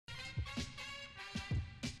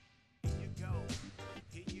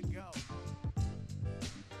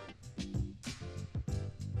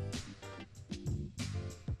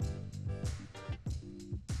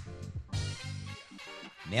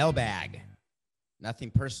Mailbag. Nothing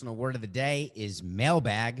personal word of the day is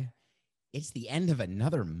mailbag. It's the end of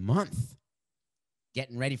another month.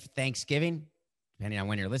 Getting ready for Thanksgiving. Depending on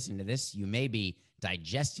when you're listening to this, you may be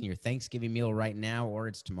digesting your Thanksgiving meal right now, or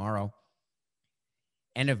it's tomorrow.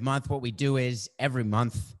 End of month, what we do is every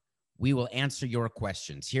month we will answer your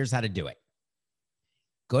questions. Here's how to do it.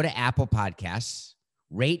 Go to Apple Podcasts,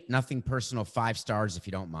 rate Nothing Personal 5 stars if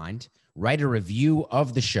you don't mind, write a review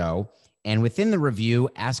of the show, and within the review,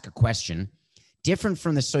 ask a question different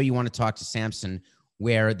from the So You Want to Talk to Samson,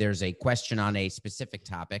 where there's a question on a specific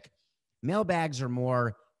topic. Mailbags are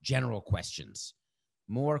more general questions,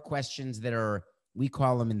 more questions that are, we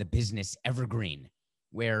call them in the business, evergreen,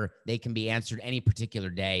 where they can be answered any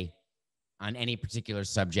particular day on any particular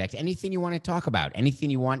subject, anything you want to talk about,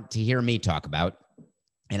 anything you want to hear me talk about.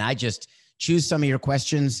 And I just choose some of your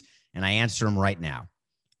questions and I answer them right now.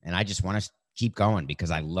 And I just want to keep going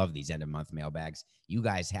because I love these end of month mailbags. You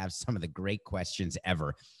guys have some of the great questions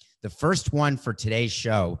ever. The first one for today's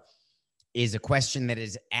show is a question that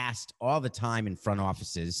is asked all the time in front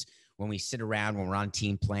offices when we sit around, when we're on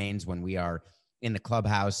team planes, when we are in the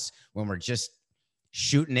clubhouse, when we're just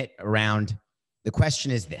shooting it around. The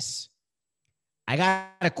question is this. I got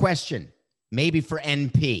a question, maybe for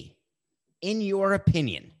NP. In your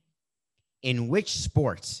opinion, in which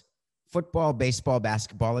sports, football, baseball,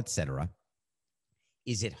 basketball, etc.,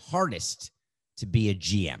 is it hardest to be a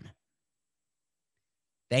GM?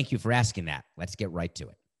 Thank you for asking that. Let's get right to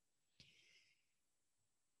it.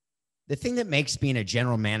 The thing that makes being a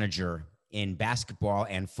general manager in basketball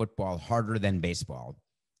and football harder than baseball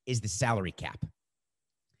is the salary cap.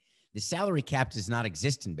 The salary cap does not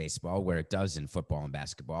exist in baseball where it does in football and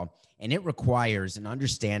basketball, and it requires an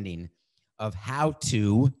understanding of how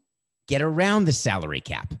to get around the salary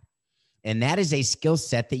cap. And that is a skill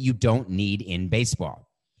set that you don't need in baseball.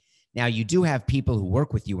 Now, you do have people who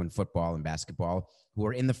work with you in football and basketball who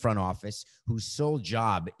are in the front office, whose sole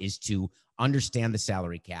job is to understand the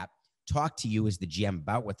salary cap, talk to you as the GM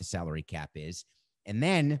about what the salary cap is, and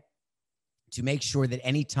then to make sure that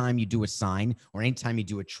anytime you do a sign or anytime you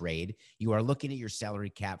do a trade, you are looking at your salary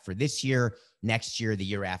cap for this year, next year, the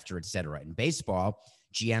year after, et cetera. In baseball,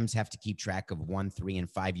 GMs have to keep track of 1, 3, and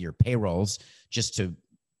 5 year payrolls just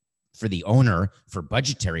for the owner for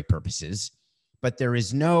budgetary purposes, but there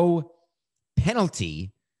is no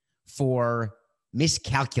penalty for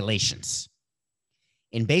miscalculations.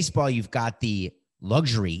 In baseball, you've got the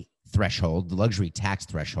luxury threshold, the luxury tax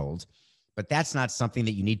threshold, but that's not something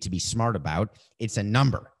that you need to be smart about. It's a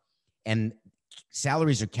number. And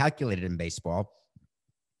salaries are calculated in baseball.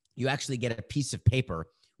 You actually get a piece of paper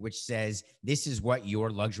which says this is what your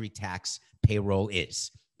luxury tax payroll is.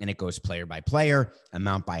 And it goes player by player,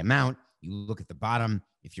 amount by amount. You look at the bottom.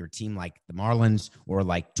 If you're a team like the Marlins or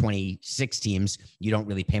like 26 teams, you don't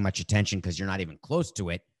really pay much attention because you're not even close to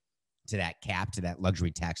it, to that cap, to that luxury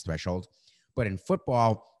tax threshold. But in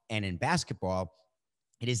football and in basketball,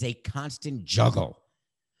 it is a constant juggle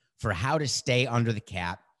for how to stay under the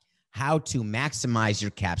cap, how to maximize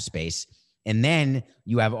your cap space. And then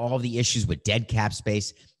you have all the issues with dead cap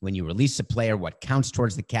space. When you release a player, what counts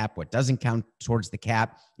towards the cap, what doesn't count towards the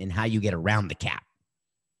cap, and how you get around the cap.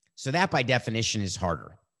 So that by definition is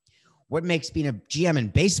harder. What makes being a GM in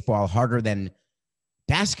baseball harder than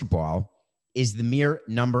basketball is the mere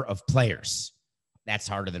number of players. That's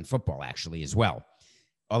harder than football actually as well.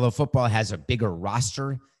 Although football has a bigger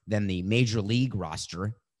roster than the major league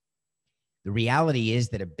roster, the reality is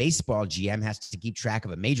that a baseball GM has to keep track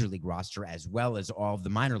of a major league roster as well as all of the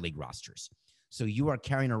minor league rosters. So you are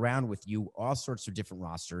carrying around with you all sorts of different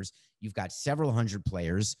rosters. You've got several hundred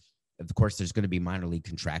players. Of course, there's going to be minor league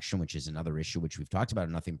contraction, which is another issue, which we've talked about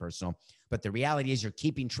in Nothing Personal. But the reality is you're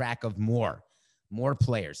keeping track of more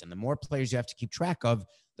players. And the more players you have to keep track of,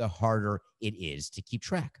 the harder it is to keep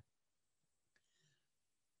track.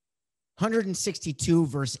 162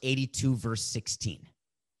 verse 82 verse 16.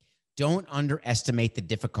 Don't underestimate the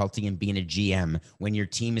difficulty in being a GM when your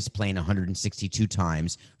team is playing 162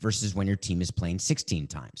 times versus when your team is playing 16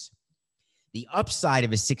 times. The upside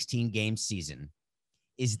of a 16-game season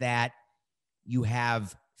is that you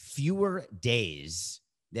have fewer days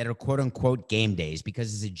that are quote-unquote game days,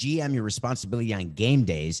 because as a GM, your responsibility on game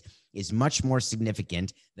days is much more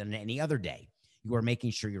significant than any other day. You are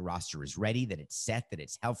making sure your roster is ready, that it's set, that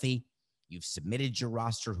it's healthy. You've submitted your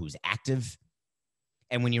roster who's active.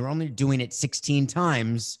 And when you're only doing it 16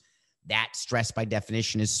 times, that stress by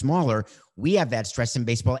definition is smaller. We have that stress in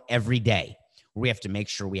baseball every day. We have to make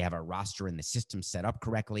sure we have our roster and the system set up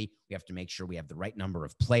correctly. We have to make sure we have the right number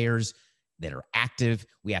of players that are active.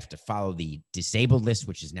 We have to follow the disabled list,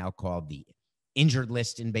 which is now called the injured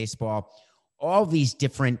list in baseball. all these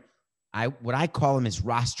different, what I call them is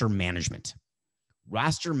roster management.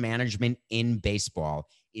 Roster management in baseball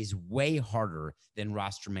is way harder than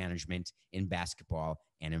roster management in basketball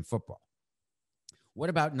and in football. What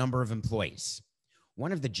about number of employees?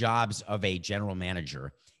 One of the jobs of a general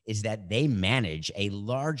manager is that they manage a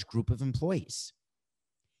large group of employees.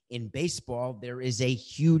 In baseball, there is a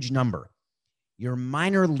huge number. Your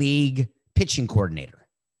minor league pitching coordinator,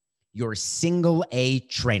 your single A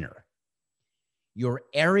trainer, your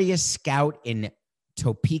area scout in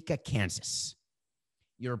Topeka, Kansas,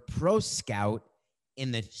 your pro scout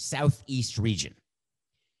in the Southeast region,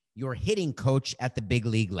 your hitting coach at the big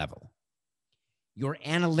league level, your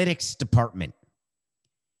analytics department,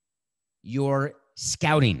 your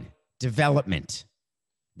scouting, development.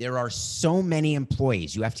 There are so many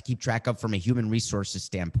employees you have to keep track of from a human resources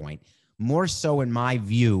standpoint, more so in my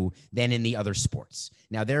view than in the other sports.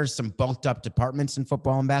 Now, there are some bulked up departments in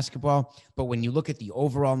football and basketball, but when you look at the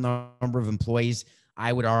overall number of employees,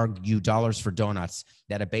 I would argue dollars for donuts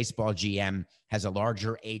that a baseball GM has a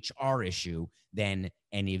larger HR issue than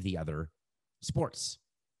any of the other sports.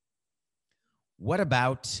 What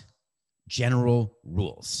about general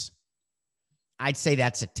rules? I'd say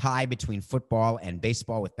that's a tie between football and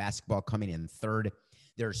baseball, with basketball coming in third.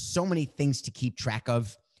 There are so many things to keep track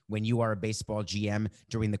of when you are a baseball GM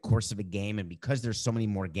during the course of a game. And because there's so many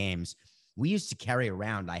more games, we used to carry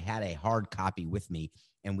around, I had a hard copy with me,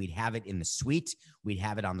 and we'd have it in the suite. We'd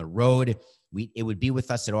have it on the road. It would be with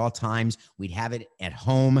us at all times. We'd have it at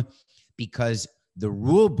home because the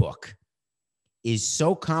rule book is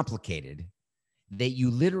so complicated that you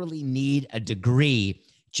literally need a degree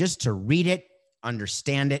just to read it,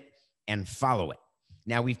 understand it, and follow it.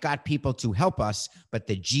 Now, we've got people to help us, but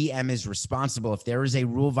the GM is responsible if there is a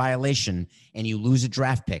rule violation and you lose a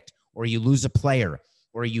draft pick or you lose a player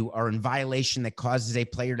or you are in violation that causes a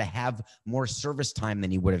player to have more service time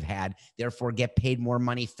than he would have had, therefore get paid more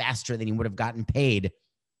money faster than he would have gotten paid.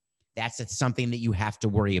 That's something that you have to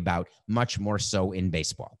worry about, much more so in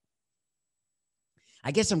baseball.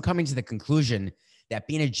 I guess I'm coming to the conclusion that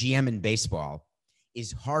being a GM in baseball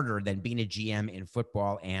is harder than being a GM in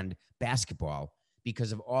football and basketball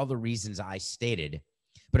because of all the reasons I stated.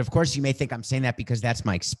 But of course, you may think I'm saying that because that's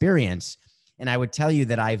my experience. And I would tell you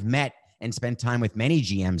that I've met and spent time with many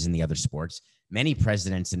GMs in the other sports, many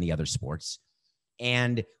presidents in the other sports.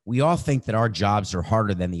 And we all think that our jobs are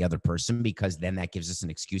harder than the other person because then that gives us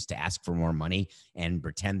an excuse to ask for more money and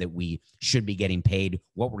pretend that we should be getting paid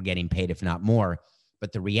what we're getting paid, if not more.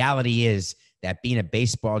 But the reality is that being a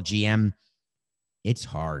baseball GM, it's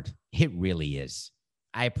hard. It really is.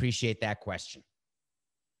 I appreciate that question.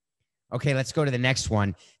 Okay, let's go to the next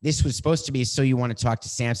one. This was supposed to be So You Want to Talk to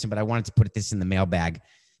Samson, but I wanted to put this in the mailbag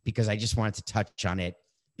because I just wanted to touch on it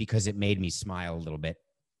because it made me smile a little bit.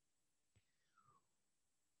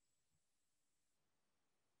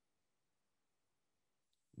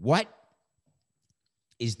 What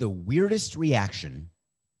is the weirdest reaction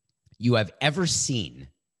you have ever seen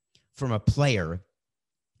from a player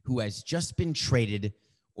who has just been traded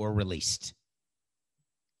or released?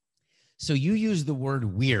 So you use the word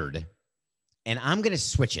weird, and I'm going to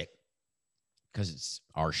switch it because it's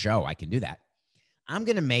our show. I can do that. I'm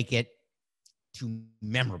going to make it to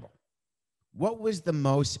memorable. What was the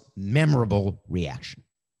most memorable reaction?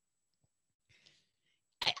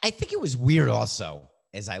 I think it was weird also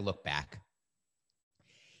as I look back.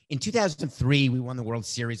 In 2003, we won the World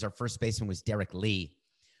Series. Our first baseman was Derek Lee.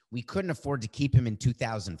 We couldn't afford to keep him in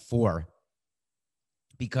 2004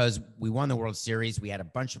 because we won the World Series. We had a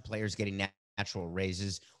bunch of players getting natural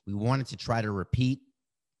raises. We wanted to try to repeat.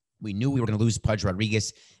 We knew we were going to lose Pudge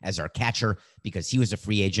Rodriguez as our catcher because he was a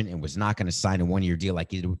free agent and was not going to sign a one-year deal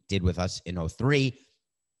like he did with us in 2003.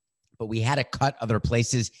 But we had to cut other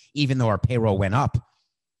places, even though our payroll went up.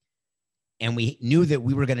 And we knew that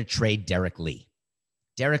we were going to trade Derek Lee.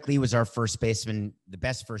 Derek Lee was our first baseman, the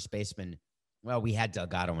best first baseman. Well, we had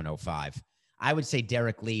Delgado in 2005. I would say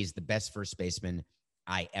Derek Lee is the best first baseman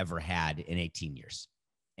I ever had in 18 years.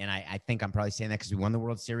 And I think I'm probably saying that because we won the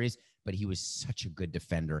World Series, but he was such a good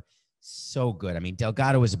defender. So good. I mean,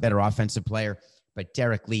 Delgado was a better offensive player, but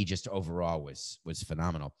Derek Lee just overall was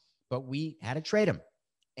phenomenal. But we had to trade him.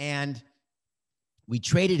 And we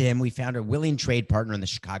traded him. We found a willing trade partner in the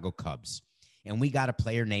Chicago Cubs. And we got a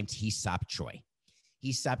player named Hee-Sop Choi.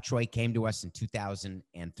 Hee-Sop Choi came to us in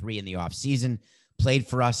 2003 in the offseason, played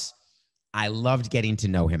for us. I loved getting to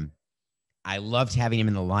know him. I loved having him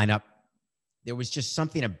in the lineup. There was just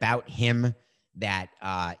something about him that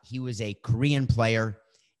he was a Korean player,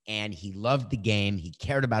 and he loved the game. He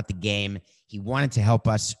cared about the game. He wanted to help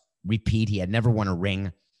us repeat. He had never won a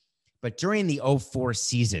ring. But during the 2004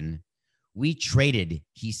 season, We traded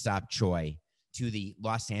Hee-Seop Choi to the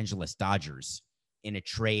Los Angeles Dodgers in a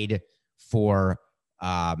trade for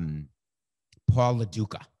Paul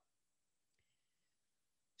LaDuca.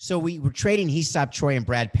 So we were trading Hee-Seop Choi and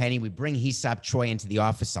Brad Penny. We bring Hee-Seop Choi into the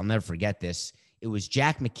office. I'll never forget this. It was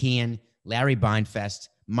Jack McKeon, Larry Beinfest,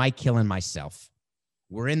 Mike Hill, and myself.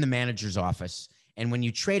 We're in the manager's office. And when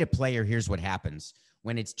you trade a player, here's what happens.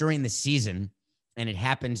 When it's during the season and it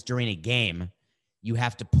happens during a game, you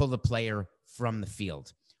have to pull the player from the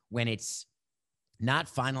field. When it's not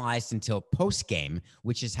finalized until post-game,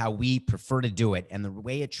 which is how we prefer to do it, and the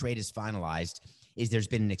way a trade is finalized is there's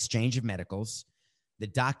been an exchange of medicals. The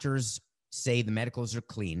doctors say the medicals are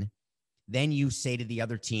clean. Then you say to the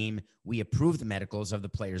other team, we approve the medicals of the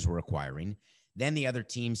players we're acquiring. Then the other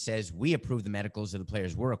team says, we approve the medicals of the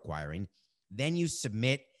players we're acquiring. Then you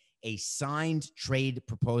submit a signed trade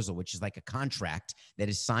proposal, which is like a contract that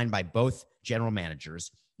is signed by both general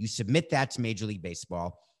managers. You submit that to Major League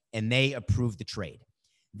Baseball, and they approve the trade.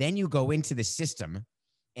 Then you go into the system,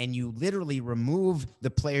 and you literally remove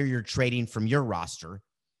the player you're trading from your roster,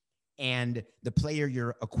 and the player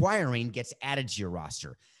you're acquiring gets added to your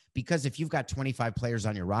roster. Because if you've got 25 players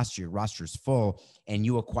on your roster is full, and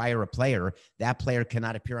you acquire a player, that player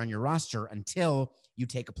cannot appear on your roster until you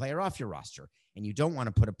take a player off your roster. And you don't want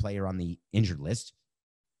to put a player on the injured list.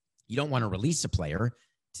 You don't want to release a player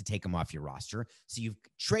to take him off your roster. So you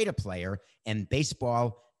trade a player, and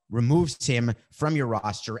baseball removes him from your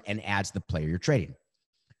roster and adds the player you're trading.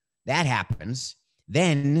 That happens.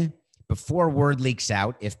 Then, before word leaks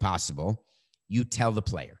out, if possible, you tell the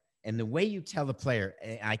player. And the way you tell the player,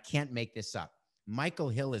 I can't make this up. Michael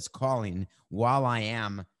Hill is calling while I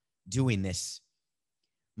am doing this.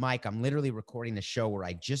 Mike, I'm literally recording the show where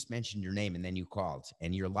I just mentioned your name and then you called.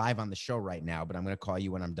 And you're live on the show right now, but I'm going to call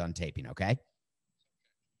you when I'm done taping, okay?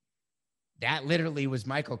 That literally was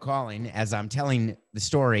Michael calling as I'm telling the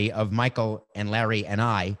story of Michael and Larry and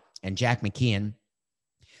I and Jack McKeon.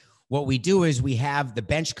 What we do is we have the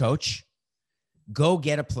bench coach go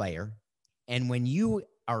get a player. And when you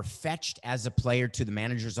are fetched as a player to the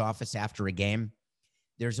manager's office after a game,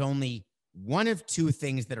 there's only one of two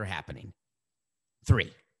things that are happening. Three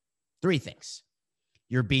things.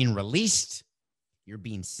 You're being released, you're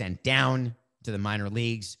being sent down to the minor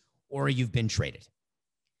leagues, or you've been traded.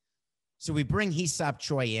 So we bring Hee-Seop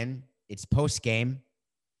Choi in. It's post-game.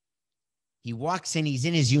 He walks in. He's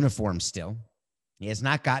in his uniform still. He has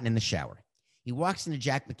not gotten in the shower. He walks into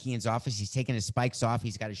Jack McKeon's office. He's taking his spikes off.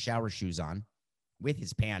 He's got his shower shoes on with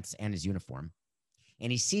his pants and his uniform.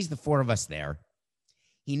 And he sees the four of us there.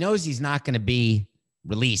 He knows he's not going to be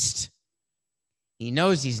released. He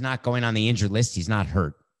knows he's not going on the injured list. He's not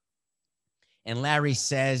hurt. And Larry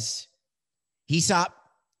says, Hee-Seop,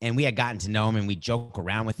 and we had gotten to know him and we joke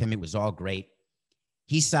around with him. It was all great.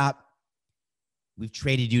 Hee-Seop, we've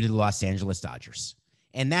traded you to the Los Angeles Dodgers.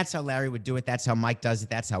 And that's how Larry would do it. That's how Mike does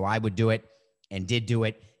it. That's how I would do it and did do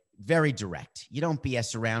it. Very direct. You don't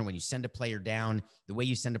BS around when you send a player down. The way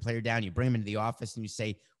you send a player down, you bring him into the office and you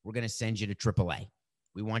say, we're going to send you to AAA.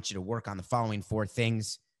 We want you to work on the following four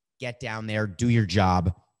things. Get down there, do your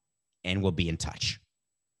job, and we'll be in touch.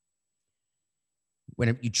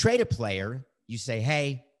 When you trade a player, you say,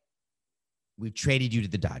 hey, we've traded you to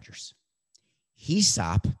the Dodgers.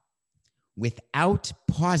 Hee-Seop, without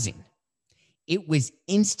pausing, it was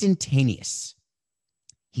instantaneous.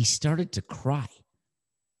 He started to cry.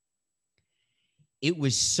 It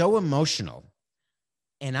was so emotional,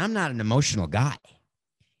 and I'm not an emotional guy.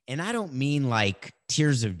 And I don't mean like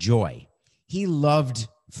tears of joy. He loved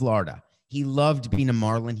Florida. He loved being a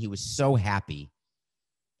Marlin. He was so happy,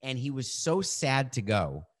 and he was so sad to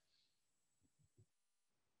go.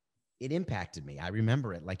 It impacted me. I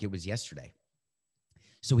remember it like it was yesterday.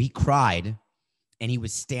 So he cried, and he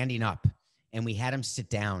was standing up, and we had him sit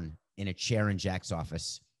down in a chair in Jack's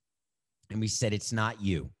office, and we said, it's not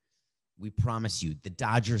you. We promise you, the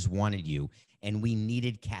Dodgers wanted you, and we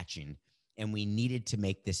needed catching, and we needed to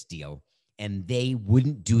make this deal, and they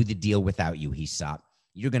wouldn't do the deal without you, Hee-Seop.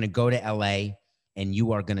 You're going to go to LA, and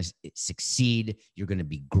you are going to succeed. You're going to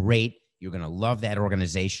be great. You're going to love that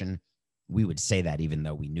organization. We would say that even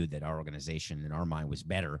though we knew that our organization in our mind was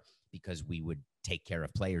better because we would take care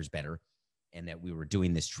of players better, and that we were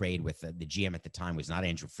doing this trade with the GM at the time was not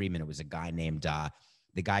Andrew Friedman. It was a guy named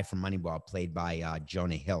the guy from Moneyball, played by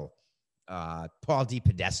Jonah Hill. Paul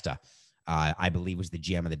DePodesta, I believe, was the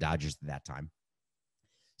GM of the Dodgers at that time.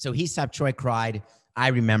 So Hee-Seop Choi cried. I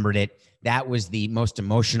remembered it. That was the most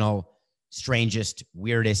emotional, strangest,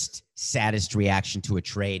 weirdest, saddest reaction to a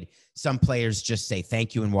trade. Some players just say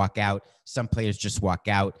thank you and walk out. Some players just walk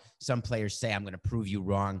out. Some players say, I'm going to prove you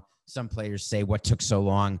wrong. Some players say, what took so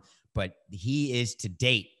long? but he is to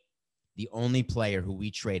date the only player who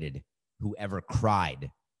we traded who ever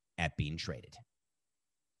cried at being traded.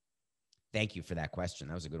 Thank you for that question.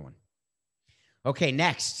 That was a good one. Okay,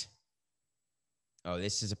 next. Oh,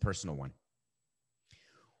 this is a personal one.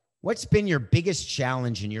 What's been your biggest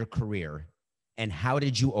challenge in your career, and how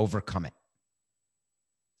did you overcome it?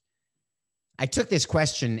 I took this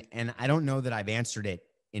question, and I don't know that I've answered it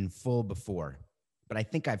in full before, but I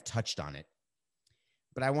think I've touched on it.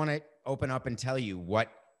 But I want to open up and tell you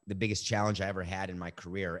what the biggest challenge I ever had in my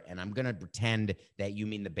career, and I'm going to pretend that you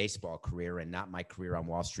mean the baseball career and not my career on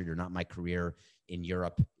Wall Street or not my career in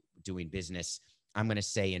Europe doing business. I'm going to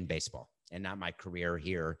say in baseball and not my career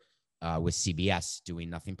here with CBS doing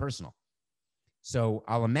nothing personal. So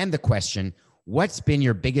I'll amend the question. What's been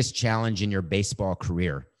your biggest challenge in your baseball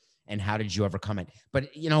career, and how did you overcome it?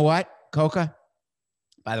 But you know what, Coca?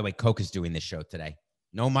 By the way, Coca's doing this show today.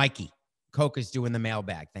 No Mikey. Coca's doing the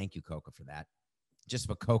mailbag. Thank you, Coca, for that. Just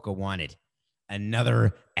what Coca wanted.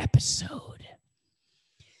 Another episode.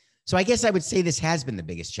 So I guess I would say this has been the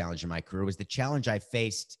biggest challenge in my career, was the challenge I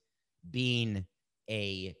faced being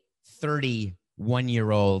a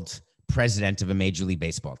 31-year-old president of a Major League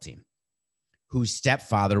Baseball team whose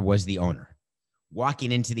stepfather was the owner,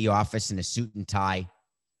 walking into the office in a suit and tie,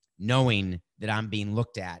 knowing that I'm being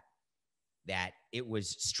looked at, that it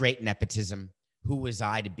was straight nepotism. Who was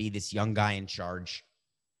I to be this young guy in charge?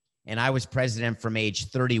 And I was president from age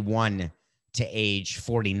 31 to age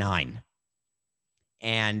 49.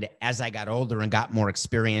 And as I got older and got more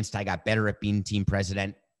experienced, I got better at being team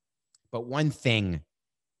president. But one thing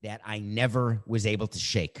that I never was able to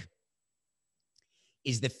shake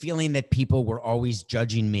is the feeling that people were always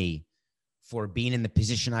judging me for being in the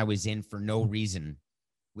position I was in for no reason,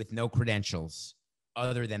 with no credentials,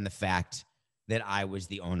 other than the fact that I was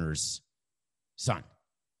the owner's son.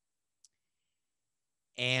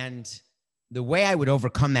 And the way I would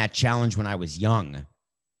overcome that challenge when I was young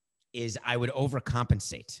is I would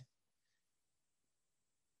overcompensate,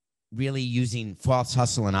 really using false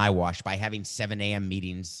hustle and eyewash by having 7 a.m.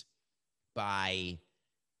 meetings, by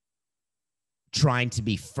trying to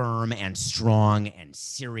be firm and strong and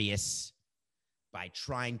serious, by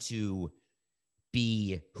trying to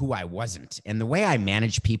be who I wasn't. And the way I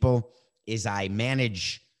manage people is I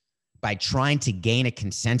manage by trying to gain a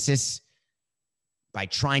consensus, by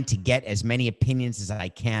trying to get as many opinions as I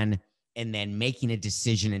can, and then making a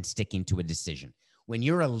decision and sticking to a decision. When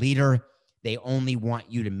you're a leader, they only want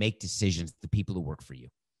you to make decisions, the people who work for you.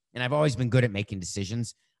 And I've always been good at making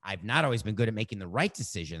decisions. I've not always been good at making the right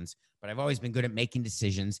decisions, but I've always been good at making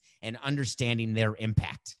decisions and understanding their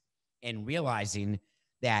impact and realizing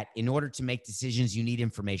that in order to make decisions, you need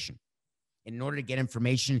information. And in order to get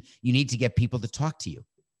information, you need to get people to talk to you.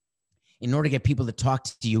 In order to get people to talk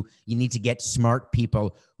to you, you need to get smart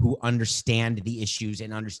people who understand the issues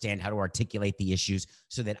and understand how to articulate the issues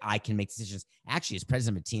so that I can make decisions. Actually, as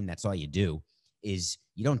president of a team, that's all you do, is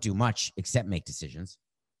you don't do much except make decisions.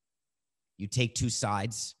 You take two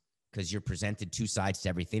sides because you're presented two sides to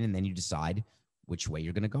everything, and then you decide which way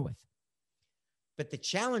you're going to go with. But the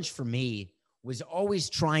challenge for me was always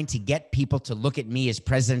trying to get people to look at me as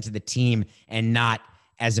president of the team and not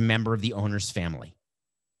as a member of the owner's family.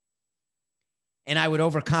 And I would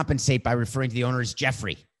overcompensate by referring to the owner as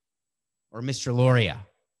Jeffrey or Mr. Loria.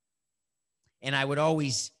 And I would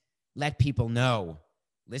always let people know,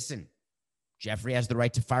 listen, Jeffrey has the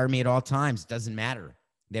right to fire me at all times. It doesn't matter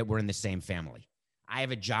that we're in the same family. I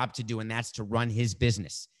have a job to do, and that's to run his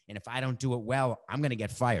business. And if I don't do it well, I'm going to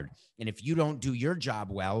get fired. And if you don't do your job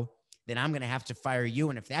well, then I'm going to have to fire you.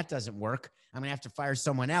 And if that doesn't work, I'm going to have to fire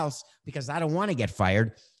someone else because I don't want to get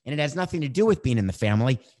fired. And it has nothing to do with being in the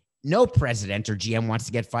family. No president or GM wants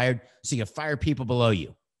to get fired, so you fire people below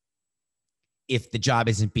you if the job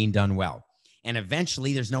isn't being done well. And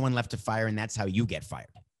eventually, there's no one left to fire, and that's how you get fired.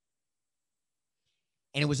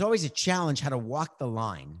 And it was always a challenge how to walk the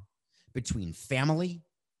line between family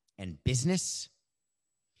and business,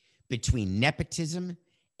 between nepotism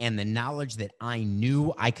and the knowledge that I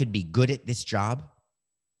knew I could be good at this job,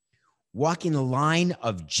 walking the line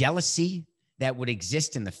of jealousy that would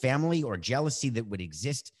exist in the family or jealousy that would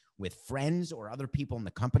exist with friends or other people in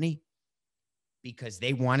the company because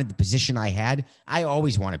they wanted the position I had. I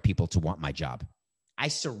always wanted people to want my job. I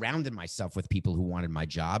surrounded myself with people who wanted my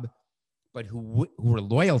job, but who were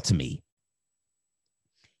loyal to me.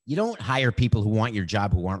 You don't hire people who want your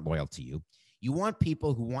job who aren't loyal to you. You want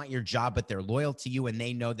people who want your job, but they're loyal to you, and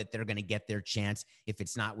they know that they're going to get their chance. If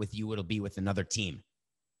it's not with you, it'll be with another team.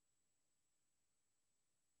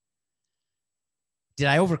 Did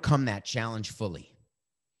I overcome that challenge fully?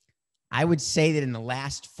 I would say that in the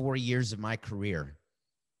last 4 years of my career,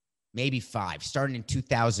 maybe 5. Started in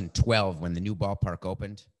 2012 when the new ballpark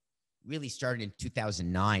opened. Really started in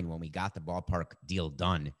 2009 when we got the ballpark deal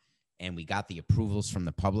done and we got the approvals from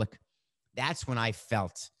the public. That's when I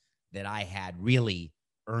felt that I had really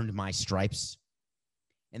earned my stripes.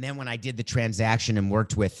 And then when I did the transaction and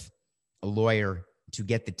worked with a lawyer to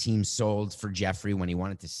get the team sold for Jeffrey when he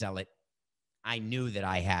wanted to sell it, I knew that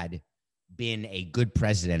I had been a good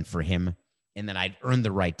president for him and that I'd earned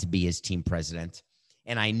the right to be his team president.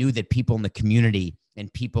 And I knew that people in the community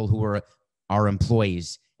and people who were our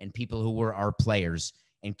employees and people who were our players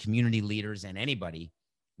and community leaders and anybody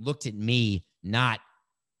looked at me not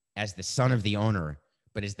as the son of the owner,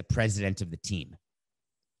 but as the president of the team.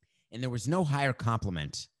 And there was no higher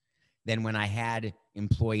compliment than when I had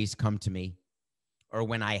employees come to me, or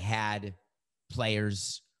when I had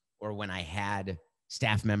players, or when I had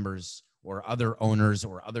staff members or other owners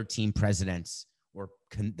or other team presidents or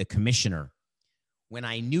the commissioner, when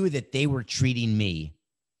I knew that they were treating me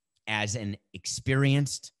as an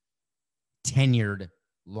experienced, tenured,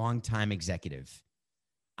 longtime executive,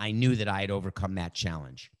 I knew that I had overcome that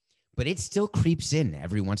challenge. But it still creeps in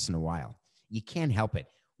every once in a while. You can't help it.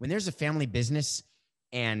 When there's a family business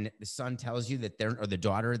and the son tells you that or the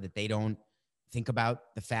daughter, that they don't think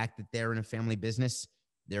about the fact that they're in a family business,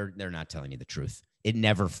 they're not telling you the truth. It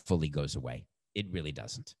never fully goes away. It really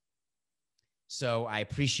doesn't. So I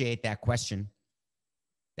appreciate that question.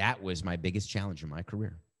 That was my biggest challenge in my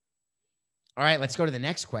career. All right, let's go to the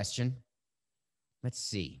next question. Let's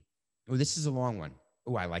see. Oh, this is a long one.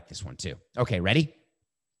 Oh, I like this one too. Okay, ready?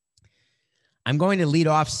 I'm going to lead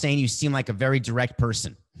off saying you seem like a very direct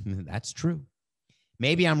person. That's true.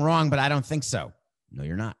 Maybe I'm wrong, but I don't think so. No,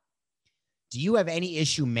 you're not. Do you have any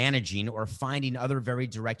issue managing or finding other very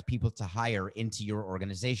direct people to hire into your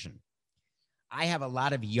organization? I have a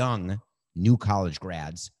lot of young, new college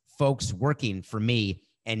grads, folks working for me,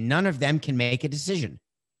 and none of them can make a decision.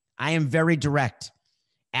 I am very direct.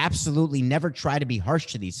 Absolutely never try to be harsh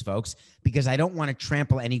to these folks because I don't want to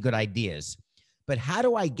trample any good ideas. But how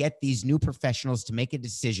do I get these new professionals to make a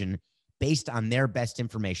decision based on their best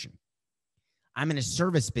information? I'm in a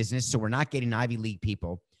service business, so we're not getting Ivy League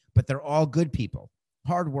people, but they're all good people,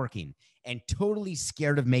 hardworking, and totally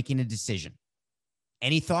scared of making a decision.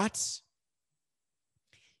 Any thoughts?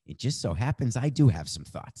 It just so happens I do have some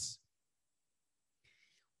thoughts.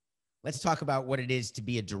 Let's talk about what it is to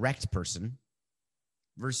be a direct person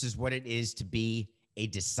versus what it is to be a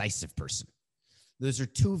decisive person. Those are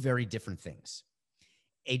two very different things.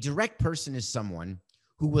 A direct person is someone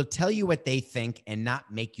who will tell you what they think and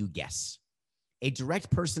not make you guess. A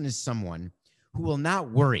direct person is someone who will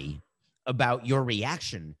not worry about your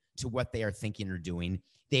reaction to what they are thinking or doing.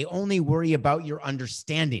 They only worry about your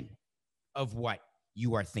understanding of what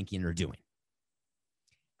you are thinking or doing.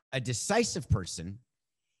 A decisive person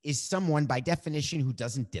is someone, by definition, who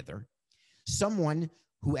doesn't dither. Someone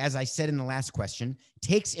who, as I said in the last question,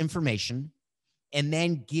 takes information and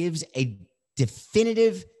then gives a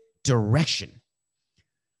definitive direction.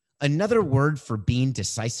 Another word for being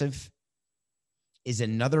decisive is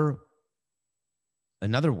another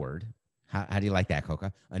word. How do you like that,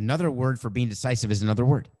 Coca? Another word for being decisive is another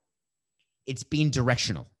word. It's being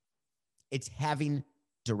directional. It's having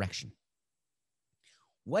direction.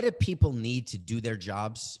 What do people need to do their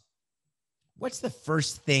jobs? What's the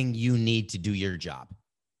first thing you need to do your job?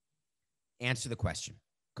 Answer the question,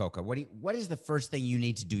 Coca. What is the first thing you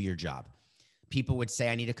need to do your job? People would say,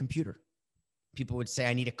 I need a computer. People would say,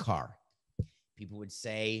 I need a car. People would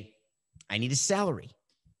say, I need a salary.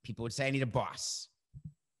 People would say, I need a boss.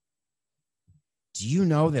 Do you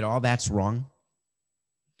know that all that's wrong?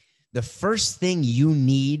 The first thing you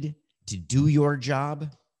need to do your job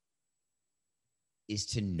is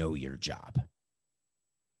to know your job.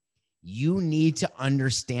 You need to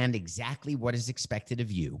understand exactly what is expected of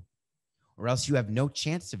you, or else you have no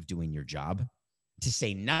chance of doing your job, to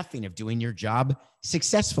say nothing of doing your job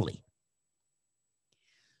successfully.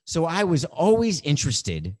 So I was always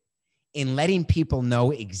interested in letting people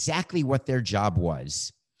know exactly what their job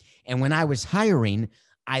was. And when I was hiring,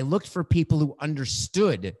 I looked for people who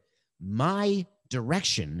understood my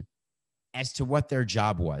direction as to what their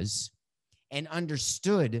job was and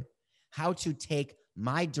understood how to take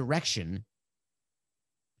my direction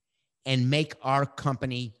and make our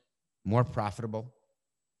company more profitable,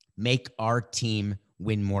 make our team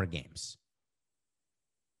win more games.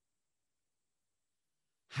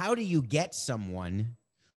 How do you get someone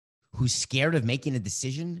who's scared of making a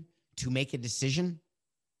decision to make a decision?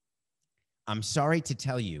 I'm sorry to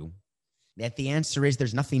tell you that the answer is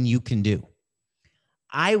there's nothing you can do.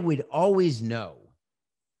 I would always know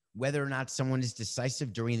whether or not someone is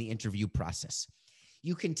decisive during the interview process.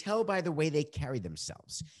 You can tell by the way they carry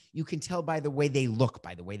themselves. You can tell by the way they look,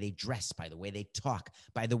 by the way they dress, by the way they talk,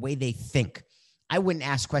 by the way they think. I wouldn't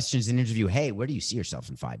ask questions in an interview, hey, where do you see yourself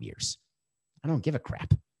in 5 years? I don't give a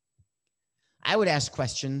crap. I would ask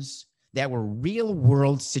questions that were real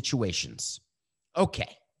world situations.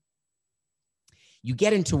 Okay. You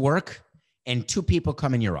get into work and 2 people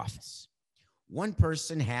come in your office. One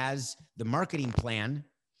person has the marketing plan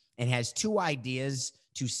and has 2 ideas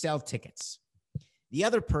to sell tickets. The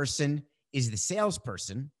other person is the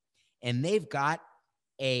salesperson, and they've got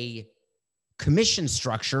a commission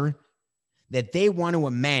structure that they want to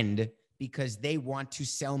amend because they want to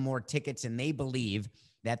sell more tickets, and they believe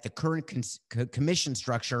that the current commission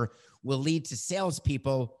structure will lead to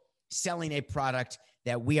salespeople selling a product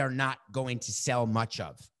that we are not going to sell much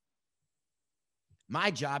of.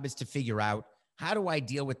 My job is to figure out, how do I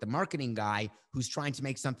deal with the marketing guy who's trying to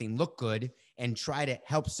make something look good and try to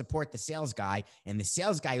help support the sales guy, and the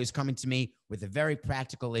sales guy who's coming to me with a very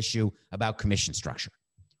practical issue about commission structure?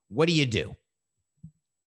 What do you do?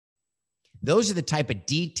 Those are the type of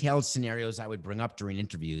detailed scenarios I would bring up during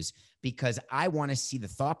interviews, because I want to see the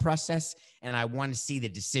thought process and I want to see the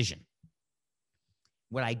decision.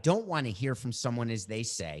 What I don't want to hear from someone is they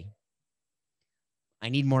say, I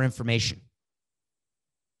need more information.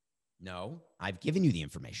 No, I've given you the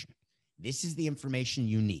information. This is the information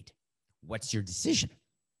you need. What's your decision?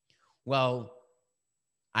 Well,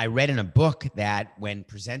 I read in a book that when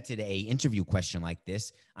presented an interview question like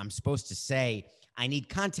this, I'm supposed to say, I need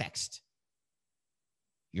context.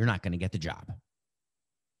 You're not going to get the job.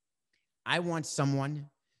 I want someone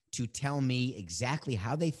to tell me exactly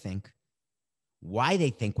how they think, why they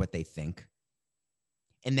think what they think,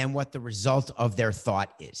 and then what the result of their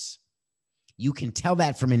thought is. You can tell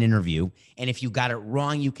that from an interview, and if you got it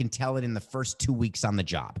wrong, you can tell it in the first 2 weeks on the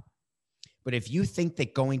job. But if you think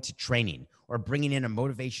that going to training or bringing in a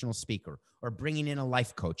motivational speaker or bringing in a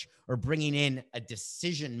life coach or bringing in a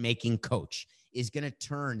decision-making coach is going to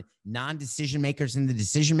turn non-decision makers into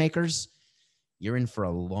decision makers, you're in for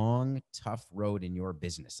a long, tough road in your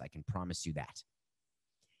business. I can promise you that.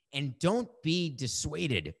 And don't be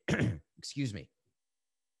dissuaded, excuse me.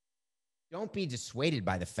 Don't be dissuaded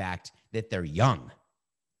by the fact that they're young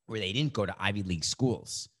or they didn't go to Ivy League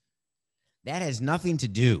schools. That has nothing to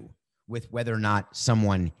do with whether or not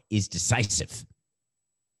someone is decisive.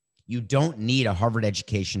 You don't need a Harvard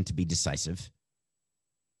education to be decisive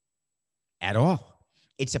at all.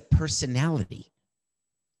 It's a personality.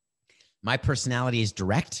 My personality is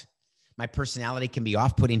direct. My personality can be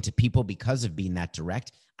off-putting to people because of being that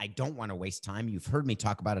direct. I don't want to waste time. You've heard me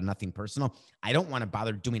talk about a nothing personal. I don't want to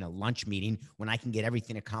bother doing a lunch meeting when I can get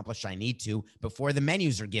everything accomplished I need to before the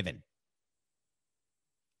menus are given.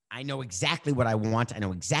 I know exactly what I want. I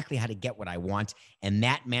know exactly how to get what I want. And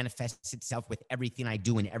that manifests itself with everything I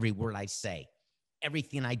do and every word I say.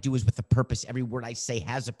 Everything I do is with a purpose. Every word I say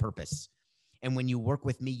has a purpose. And when you work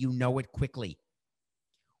with me, you know it quickly.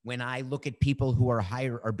 When I look at people who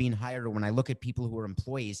are being hired, or when I look at people who are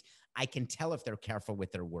employees, I can tell if they're careful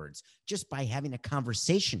with their words. Just by having a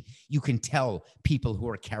conversation, you can tell people who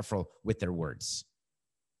are careful with their words.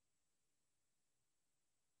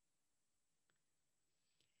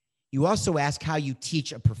 You also ask how you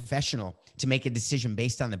teach a professional to make a decision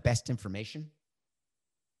based on the best information.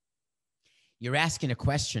 You're asking a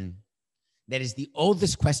question that is the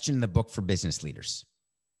oldest question in the book for business leaders.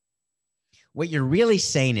 What you're really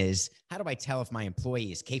saying is, how do I tell if my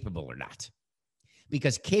employee is capable or not?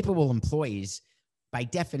 Because capable employees, by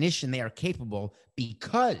definition, they are capable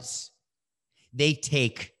because they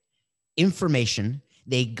take information,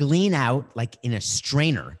 they glean out, like in a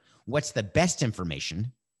strainer, what's the best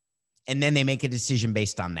information, and then they make a decision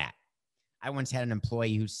based on that. I once had an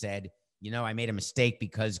employee who said, I made a mistake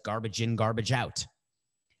because garbage in, garbage out.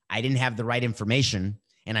 I didn't have the right information,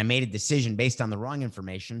 and I made a decision based on the wrong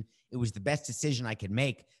information. It was the best decision I could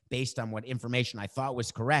make based on what information I thought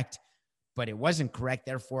was correct, but it wasn't correct.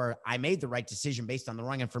 Therefore, I made the right decision based on the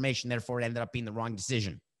wrong information. Therefore, it ended up being the wrong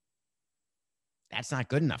decision. That's not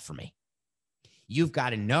good enough for me. You've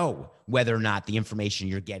got to know whether or not the information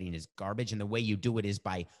you're getting is garbage. And the way you do it is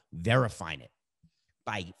by verifying it,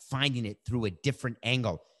 by finding it through a different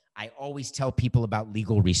angle. I always tell people about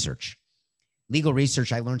legal research. Legal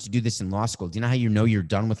research, I learned to do this in law school. Do you know how you know you're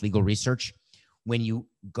done with legal research? When you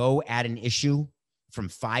go at an issue from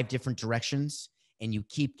 5 different directions and you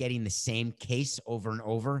keep getting the same case over and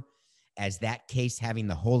over, as that case having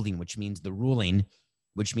the holding, which means the ruling,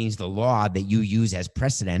 which means the law that you use as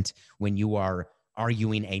precedent when you are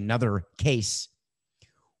arguing another case.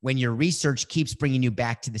 When your research keeps bringing you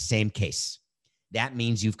back to the same case, that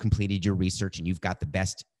means you've completed your research and you've got the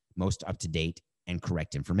best, most up-to-date and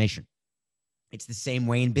correct information. It's the same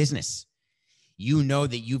way in business. You know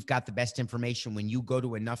that you've got the best information when you go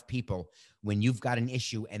to enough people, when you've got an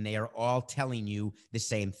issue and they are all telling you the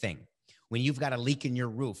same thing. When you've got a leak in your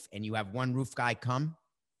roof and you have one roof guy come,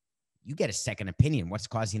 you get a second opinion. What's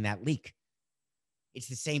causing that leak? It's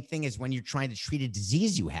the same thing as when you're trying to treat a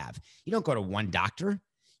disease you have. You don't go to one doctor.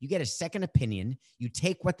 You get a second opinion. You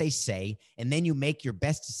take what they say, and then you make your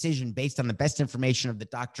best decision based on the best information of the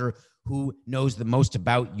doctor who knows the most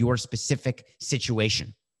about your specific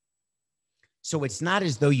situation. So it's not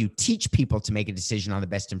as though you teach people to make a decision on the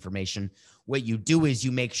best information. What you do is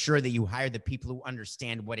you make sure that you hire the people who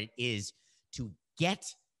understand what it is to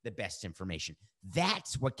get the best information.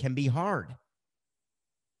 That's what can be hard.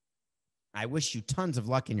 I wish you tons of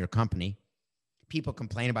luck in your company. People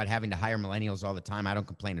complain about having to hire millennials all the time. I don't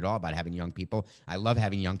complain at all about having young people. I love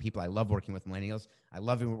having young people. I love working with millennials. I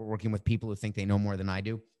love working with people who think they know more than I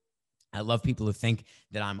do. I love people who think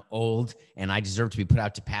that I'm old and I deserve to be put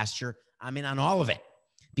out to pasture. I'm in on all of it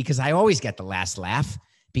because I always get the last laugh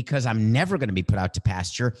because I'm never going to be put out to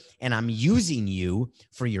pasture, and I'm using you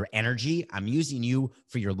for your energy. I'm using you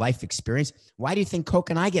for your life experience. Why do you think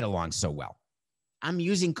Coca and I get along so well? I'm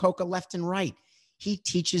using Coca left and right. He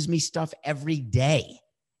teaches me stuff every day.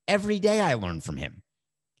 Every day I learn from him.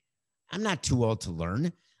 I'm not too old to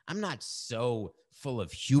learn. I'm not so full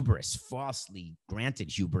of hubris, falsely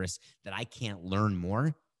granted hubris, that I can't learn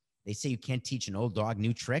more. They say you can't teach an old dog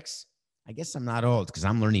new tricks. I guess I'm not old because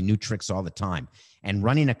I'm learning new tricks all the time. And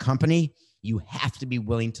running a company, you have to be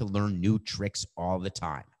willing to learn new tricks all the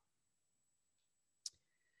time.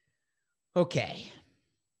 Okay.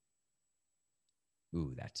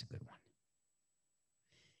 Ooh, that's a good one.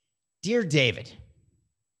 Dear David,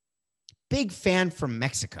 big fan from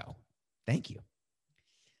Mexico. Thank you.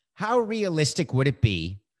 How realistic would it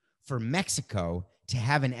be for Mexico to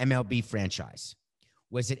have an MLB franchise?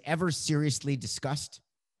 Was it ever seriously discussed?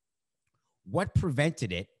 What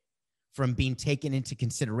prevented it from being taken into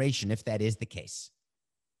consideration if that is the case?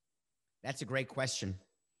 That's a great question.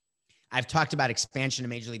 I've talked about expansion of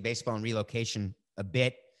Major League Baseball and relocation a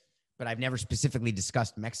bit, but I've never specifically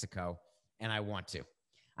discussed Mexico, and I want to.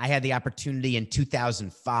 I had the opportunity in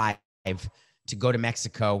 2005 to go to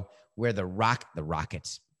Mexico where the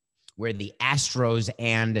Astros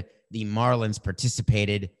and the Marlins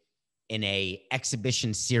participated in an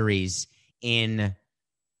exhibition series in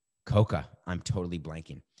Coca. I'm totally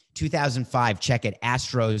blanking. 2005, check it,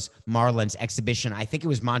 Astros, Marlins exhibition. I think it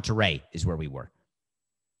was Monterrey is where we were.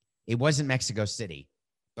 It wasn't Mexico City,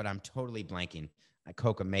 but I'm totally blanking.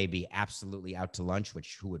 Coca may be absolutely out to lunch,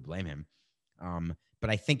 which who would blame him? But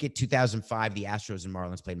I think in 2005, the Astros and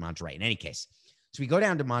Marlins played Monterrey. In any case, so we go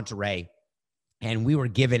down to Monterrey, and we were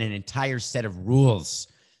given an entire set of rules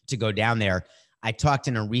to go down there. I talked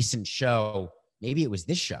in a recent show, maybe it was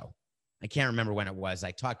this show. I can't remember when it was.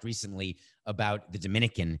 I talked recently about the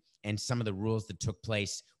Dominican and some of the rules that took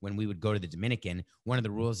place when we would go to the Dominican. One of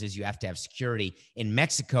the rules is you have to have security. In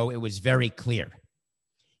Mexico, it was very clear.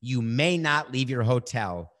 You may not leave your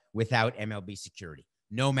hotel without MLB security,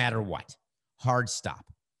 no matter what. Hard stop.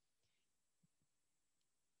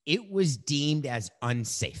 It was deemed as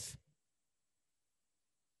unsafe.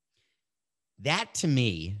 That, to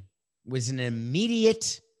me, was an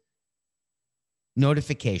immediate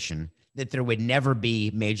notification that there would never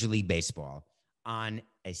be Major League Baseball on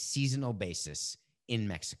a seasonal basis in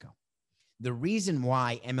Mexico. The reason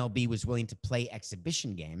why MLB was willing to play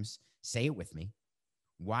exhibition games, say it with me,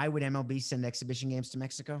 why would MLB send exhibition games to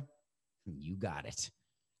Mexico? You got it.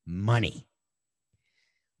 Money.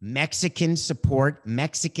 Mexican support,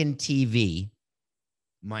 Mexican TV,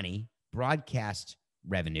 money, broadcast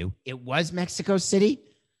revenue. It was Mexico City.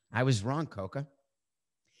 I was wrong, Coca.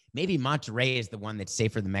 Maybe Monterrey is the one that's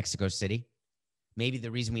safer than Mexico City. Maybe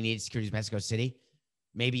the reason we needed security is Mexico City.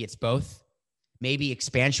 Maybe it's both. Maybe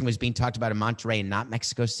expansion was being talked about in Monterrey and not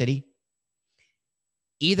Mexico City.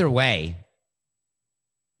 Either way,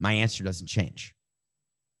 my answer doesn't change.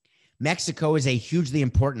 Mexico is a hugely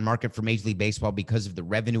important market for Major League Baseball because of the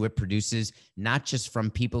revenue it produces, not just from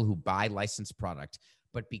people who buy licensed product,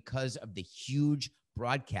 but because of the huge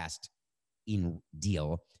broadcast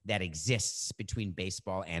deal that exists between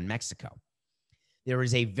baseball and Mexico. There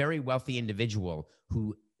is a very wealthy individual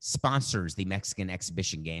who sponsors the Mexican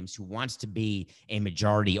exhibition games, who wants to be a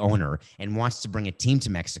majority owner and wants to bring a team to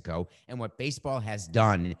Mexico. And what baseball has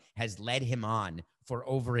done has led him on for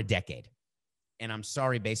over a decade. And I'm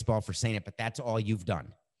sorry, baseball, for saying it, but that's all you've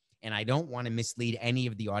done. And I don't want to mislead any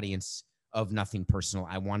of the audience of Nothing Personal.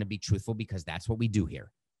 I want to be truthful because that's what we do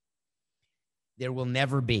here. There will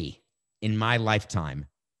never be, in my lifetime,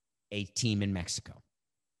 a team in Mexico.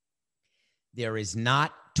 There is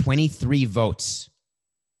not 23 votes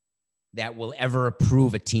that will ever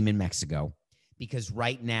approve a team in Mexico, because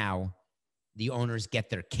right now the owners get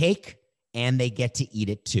their cake and they get to eat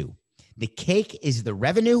it too. The cake is the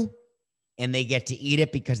revenue, and they get to eat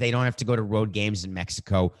it because they don't have to go to road games in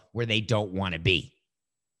Mexico where they don't want to be.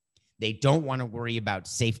 They don't want to worry about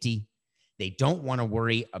safety. They don't want to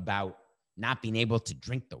worry about not being able to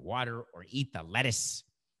drink the water or eat the lettuce.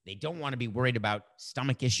 They don't want to be worried about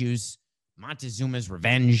stomach issues, Montezuma's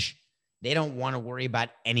revenge. They don't want to worry about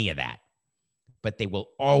any of that. But they will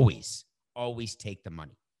always, always take the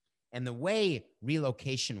money. And the way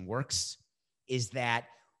relocation works is that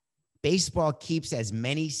baseball keeps as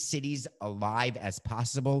many cities alive as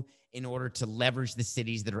possible in order to leverage the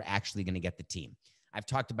cities that are actually going to get the team. I've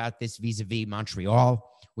talked about this vis-a-vis Montreal,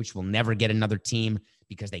 which will never get another team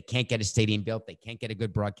because they can't get a stadium built. They can't get a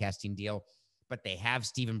good broadcasting deal, but they have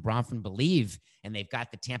Stephen Bronfman believe, and they've got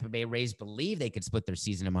the Tampa Bay Rays believe they could split their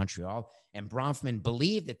season in Montreal, and Bronfman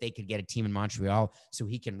believe that they could get a team in Montreal so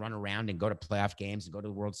he can run around and go to playoff games and go to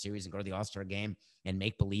the World Series and go to the All-Star game and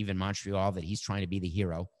make believe in Montreal that he's trying to be the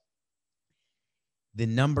hero. The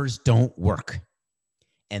numbers don't work,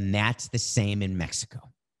 and that's the same in Mexico.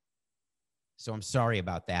 So I'm sorry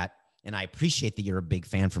about that. And I appreciate that you're a big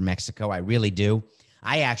fan from Mexico. I really do.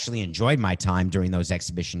 I actually enjoyed my time during those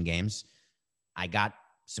exhibition games. I got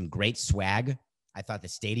some great swag. I thought the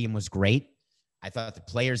stadium was great. I thought the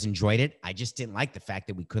players enjoyed it. I just didn't like the fact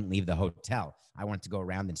that we couldn't leave the hotel. I wanted to go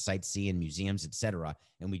around and sightsee in museums, etc.,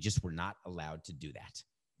 and we just were not allowed to do that.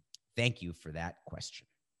 Thank you for that question.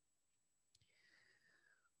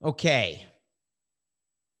 Okay.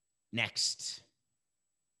 Next.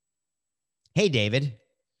 Hey, David,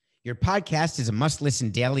 your podcast is a must-listen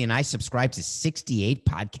daily, and I subscribe to 68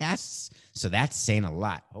 podcasts, so that's saying a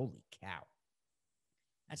lot. Holy cow.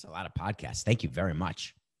 That's a lot of podcasts. Thank you very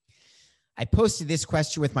much. I posted this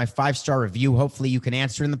question with my 5-star review. Hopefully you can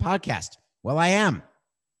answer in the podcast. Well, I am.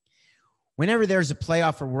 Whenever there's a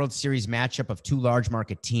playoff or World Series matchup of two large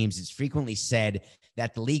market teams, it's frequently said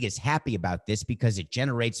that the league is happy about this because it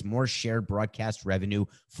generates more shared broadcast revenue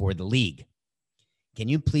for the league. Can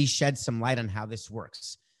you please shed some light on how this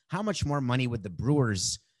works? How much more money would the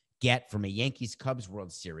Brewers get from a Yankees-Cubs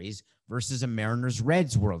World Series versus a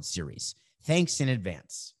Mariners-Reds World Series? Thanks in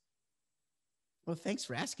advance. Well, thanks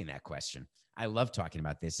for asking that question. I love talking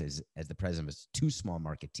about this as the president of two small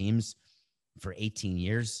market teams for 18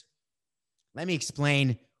 years. Let me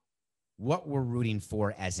explain what we're rooting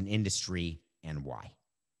for as an industry and why.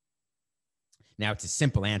 Now, it's a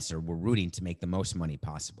simple answer. We're rooting to make the most money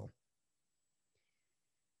possible.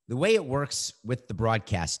 The way it works with the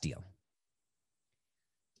broadcast deal,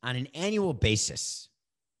 on an annual basis,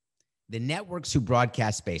 the networks who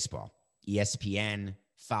broadcast baseball, ESPN,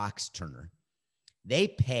 Fox, Turner, they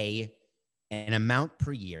pay an amount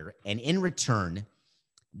per year, and in return,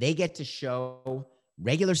 they get to show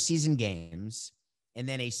regular season games and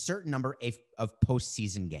then a certain number of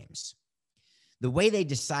postseason games. The way they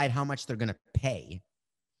decide how much they're going to pay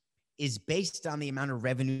is based on the amount of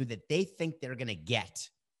revenue that they think they're going to get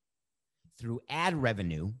through ad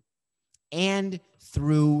revenue and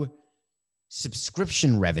through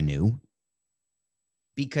subscription revenue,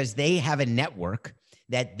 because they have a network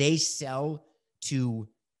that they sell to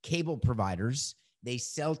cable providers, they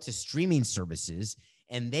sell to streaming services,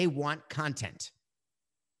 and they want content.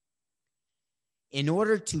 In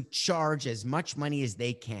order to charge as much money as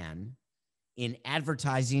they can in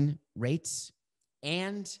advertising rates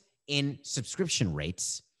and in subscription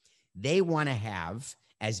rates, they want to have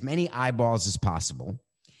as many eyeballs as possible,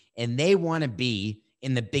 and they want to be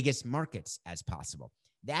in the biggest markets as possible.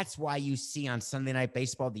 That's why you see on Sunday Night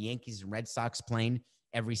Baseball the Yankees and Red Sox playing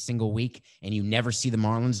every single week, and you never see the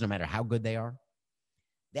Marlins no matter how good they are.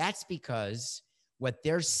 That's because what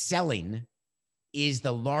they're selling is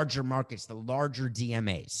the larger markets, the larger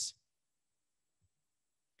DMAs.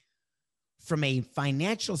 From a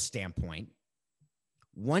financial standpoint,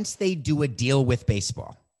 once they do a deal with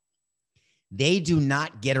baseball, they do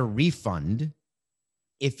not get a refund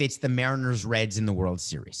if it's the Mariners Reds in the World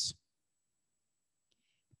Series.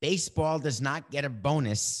 Baseball does not get a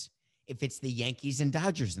bonus if it's the Yankees and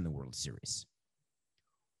Dodgers in the World Series.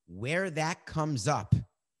 Where that comes up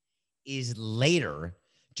is later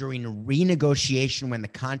during a renegotiation when the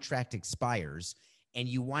contract expires and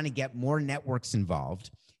you want to get more networks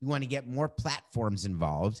involved, you want to get more platforms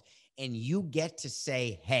involved, and you get to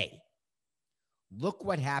say, hey, look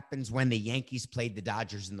what happens when the Yankees played the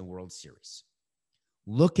Dodgers in the World Series.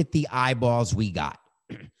 Look at the eyeballs we got.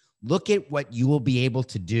 Look at what you will be able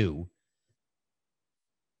to do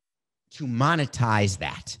to monetize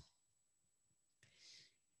that.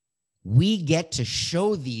 We get to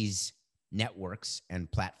show these networks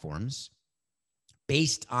and platforms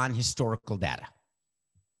based on historical data.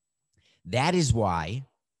 That is why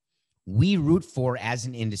we root for, as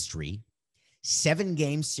an industry,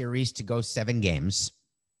 7-game series to go 7 games,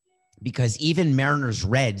 because even Mariners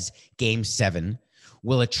Reds game 7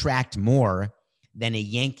 will attract more than a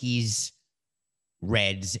Yankees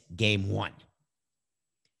Reds game 1.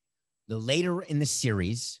 The later in the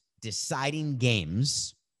series, deciding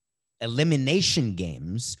games, elimination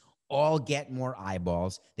games, all get more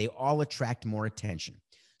eyeballs. They all attract more attention.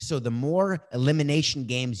 So the more elimination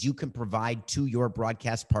games you can provide to your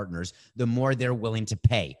broadcast partners, the more they're willing to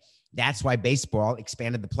pay. That's why baseball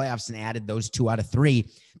expanded the playoffs and added those 2 out of 3,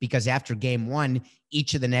 because after game 1,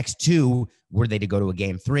 each of the next 2, were they to go to a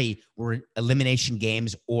game 3, were elimination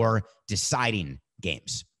games or deciding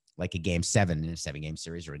games, like a game 7 in a 7-game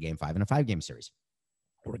series, or a game 5 in a 5-game series,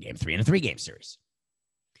 or a game 3 in a 3-game series.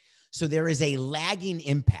 So there is a lagging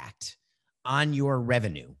impact on your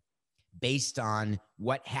revenue based on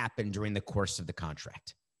what happened during the course of the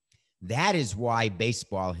contract. That is why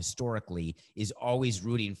baseball historically is always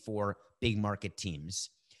rooting for big market teams.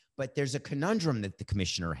 But there's a conundrum that the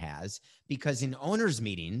commissioner has, because in owners'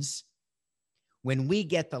 meetings, when we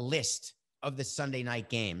get the list of the Sunday night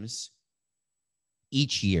games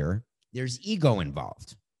each year, there's ego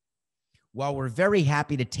involved. While we're very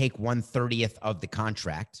happy to take 1/30 of the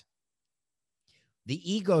contract,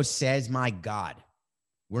 the ego says, my God,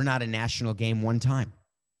 we're not a national game one time.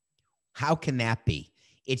 How can that be?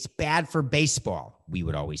 It's bad for baseball, we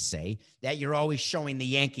would always say, that you're always showing the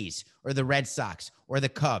Yankees or the Red Sox or the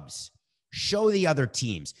Cubs. Show the other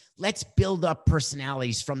teams. Let's build up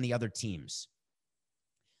personalities from the other teams.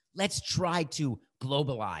 Let's try to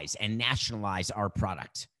globalize and nationalize our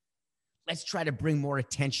product. Let's try to bring more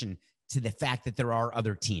attention to the fact that there are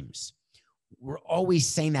other teams. We're always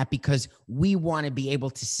saying that because we want to be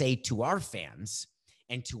able to say to our fans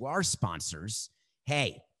and to our sponsors,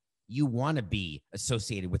 hey, you want to be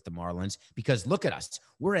associated with the Marlins because look at us.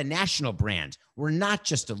 We're a national brand. We're not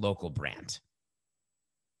just a local brand.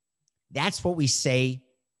 That's what we say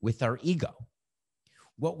with our ego.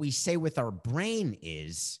 What we say with our brain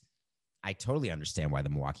is, I totally understand why the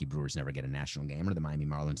Milwaukee Brewers never get a national game, or the Miami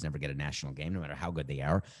Marlins never get a national game, no matter how good they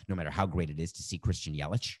are, no matter how great it is to see Christian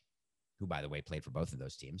Yelich, who, by the way, played for both of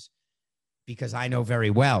those teams. Because I know very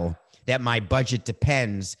well that my budget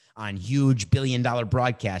depends on huge billion-dollar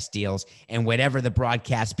broadcast deals, and whatever the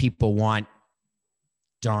broadcast people want,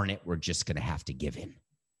 darn it, we're just going to have to give in.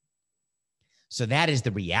 So that is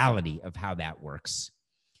the reality of how that works.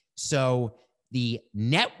 So the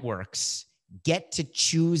networks get to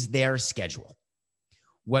choose their schedule.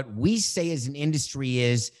 What we say as an industry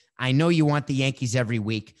is, I know you want the Yankees every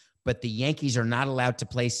week, but the Yankees are not allowed to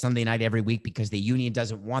play Sunday night every week because the union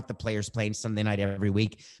doesn't want the players playing Sunday night every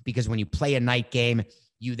week, because when you play a night game,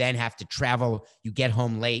 you then have to travel. You get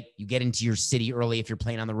home late. You get into your city early if you're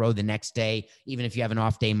playing on the road the next day, even if you have an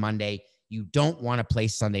off day Monday. You don't want to play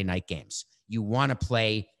Sunday night games. You want to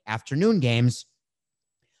play afternoon games.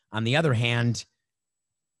 On the other hand,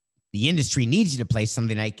 the industry needs you to play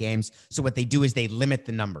Sunday night games. So what they do is they limit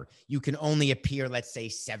the number. You can only appear, let's say,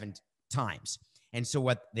 7 times. And so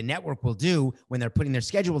what the network will do when they're putting their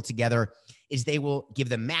schedule together is they will give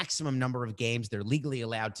the maximum number of games they're legally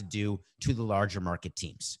allowed to do to the larger market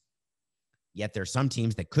teams. Yet there are some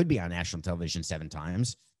teams that could be on national television 7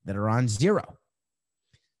 times that are on 0.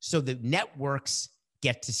 So the networks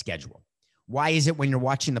get to schedule. Why is it when you're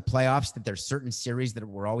watching the playoffs that there's certain series that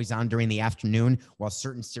were always on during the afternoon while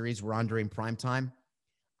certain series were on during prime time?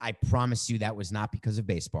 I promise you that was not because of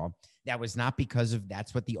baseball. That was not because of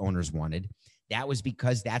that's what the owners wanted. That was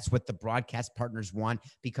because that's what the broadcast partners want,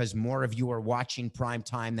 because more of you are watching prime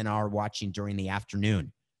time than are watching during the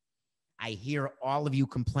afternoon. I hear all of you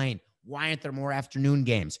complain, why aren't there more afternoon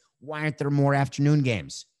games? Why aren't there more afternoon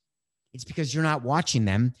games? It's because you're not watching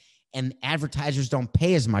them, and advertisers don't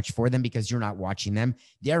pay as much for them because you're not watching them.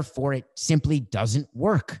 Therefore, it simply doesn't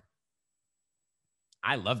work.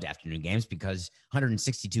 I loved afternoon games because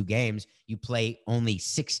 162 games, you play only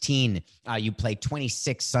 16, you play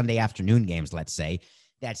 26 Sunday afternoon games, let's say.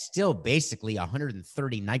 That's still basically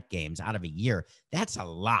 130 night games out of a year. That's a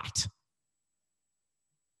lot.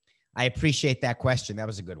 I appreciate that question. That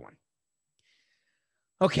was a good one.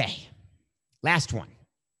 Okay, last one.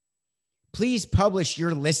 Please publish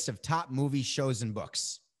your list of top movies, shows, and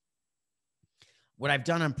books. What I've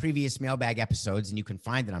done on previous Mailbag episodes, and you can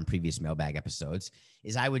find it on previous Mailbag episodes,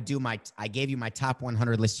 is I gave you my top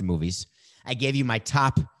 100 list of movies. I gave you my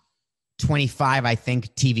top 25, I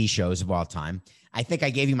think, TV shows of all time. I think I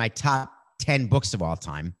gave you my top 10 books of all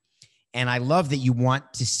time. And I love that you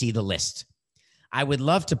want to see the list. I would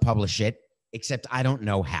love to publish it, except I don't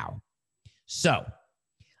know how. So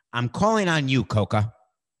I'm calling on you, Coca,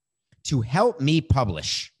 to help me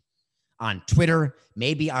publish on Twitter,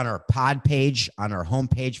 maybe on our pod page, on our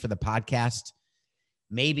homepage for the podcast,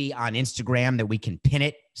 maybe on Instagram that we can pin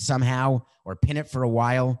it somehow or pin it for a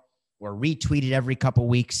while or retweet it every couple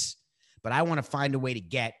weeks. But I want to find a way to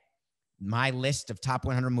get my list of top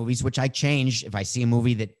 100 movies, which I change if I see a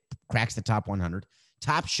movie that cracks the top 100,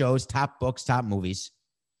 top shows, top books, top movies.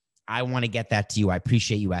 I want to get that to you. I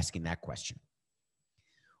appreciate you asking that question.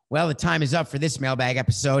 Well, the time is up for this mailbag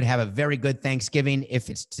episode. Have a very good Thanksgiving. If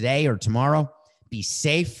it's today or tomorrow, be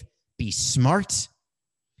safe, be smart.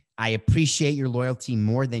 I appreciate your loyalty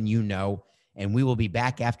more than you know. And we will be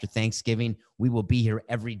back after Thanksgiving. We will be here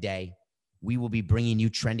every day. We will be bringing you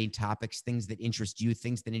trending topics, things that interest you,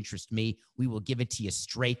 things that interest me. We will give it to you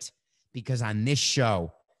straight, because on this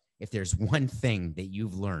show, if there's one thing that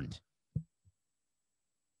you've learned,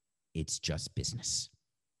 it's just business.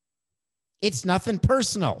 It's nothing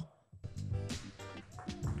personal.